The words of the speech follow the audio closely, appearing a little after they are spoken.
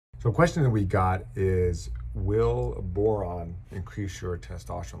So a question that we got is, will boron increase your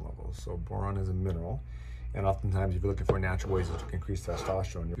testosterone levels? So boron is a mineral, and oftentimes if you're looking for natural ways to increase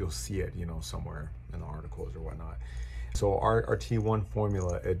testosterone, you'll see it, somewhere in the articles or whatnot. So our T1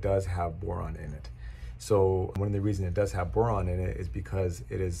 formula, it does have boron in it. So one of the reasons it does have boron in it is because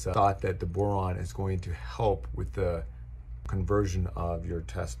it is thought that the boron is going to help with the conversion of your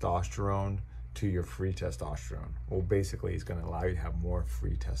testosterone to your free testosterone. Well, basically it's going to allow you to have more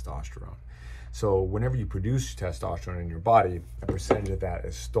free testosterone. So whenever you produce testosterone in your body, a percentage of that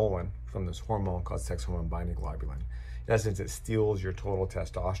is stolen from this hormone called sex hormone binding globulin. In essence, it steals your total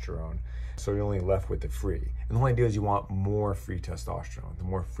testosterone, so you're only left with the free. And the whole idea is you want more free testosterone. The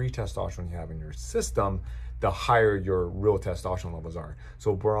more free testosterone you have in your system, the higher your real testosterone levels are.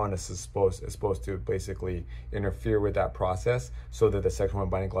 So boron is supposed to basically interfere with that process so that the sex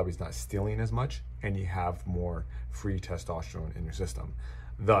hormone binding globulin is not stealing as much and you have more free testosterone in your system.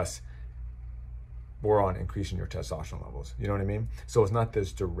 Thus, boron increasing your testosterone levels. You know what I mean? So it's not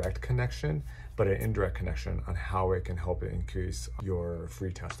this direct connection, but an indirect connection on how it can help increase your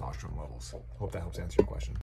free testosterone levels. Hope that helps answer your question.